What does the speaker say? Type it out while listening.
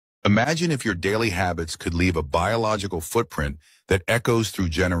Imagine if your daily habits could leave a biological footprint that echoes through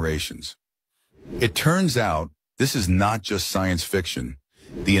generations. It turns out this is not just science fiction.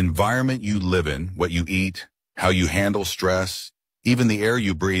 The environment you live in, what you eat, how you handle stress, even the air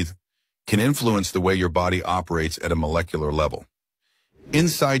you breathe, can influence the way your body operates at a molecular level.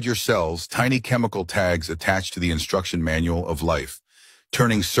 Inside your cells, tiny chemical tags attach to the instruction manual of life,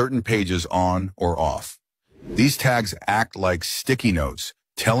 turning certain pages on or off. These tags act like sticky notes,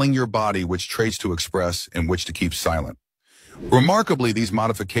 telling your body which traits to express and which to keep silent. Remarkably, these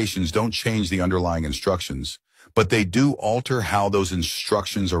modifications don't change the underlying instructions, but they do alter how those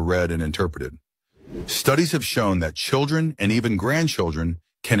instructions are read and interpreted. Studies have shown that children and even grandchildren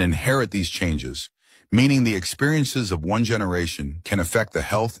can inherit these changes, meaning the experiences of one generation can affect the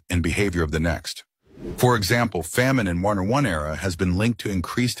health and behavior of the next. For example, famine in World War I era has been linked to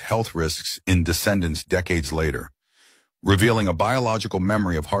increased health risks in descendants decades later, revealing a biological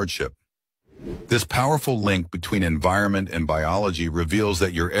memory of hardship. This powerful link between environment and biology reveals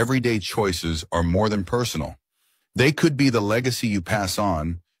that your everyday choices are more than personal. They could be the legacy you pass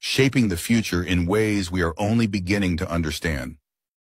on, shaping the future in ways we are only beginning to understand.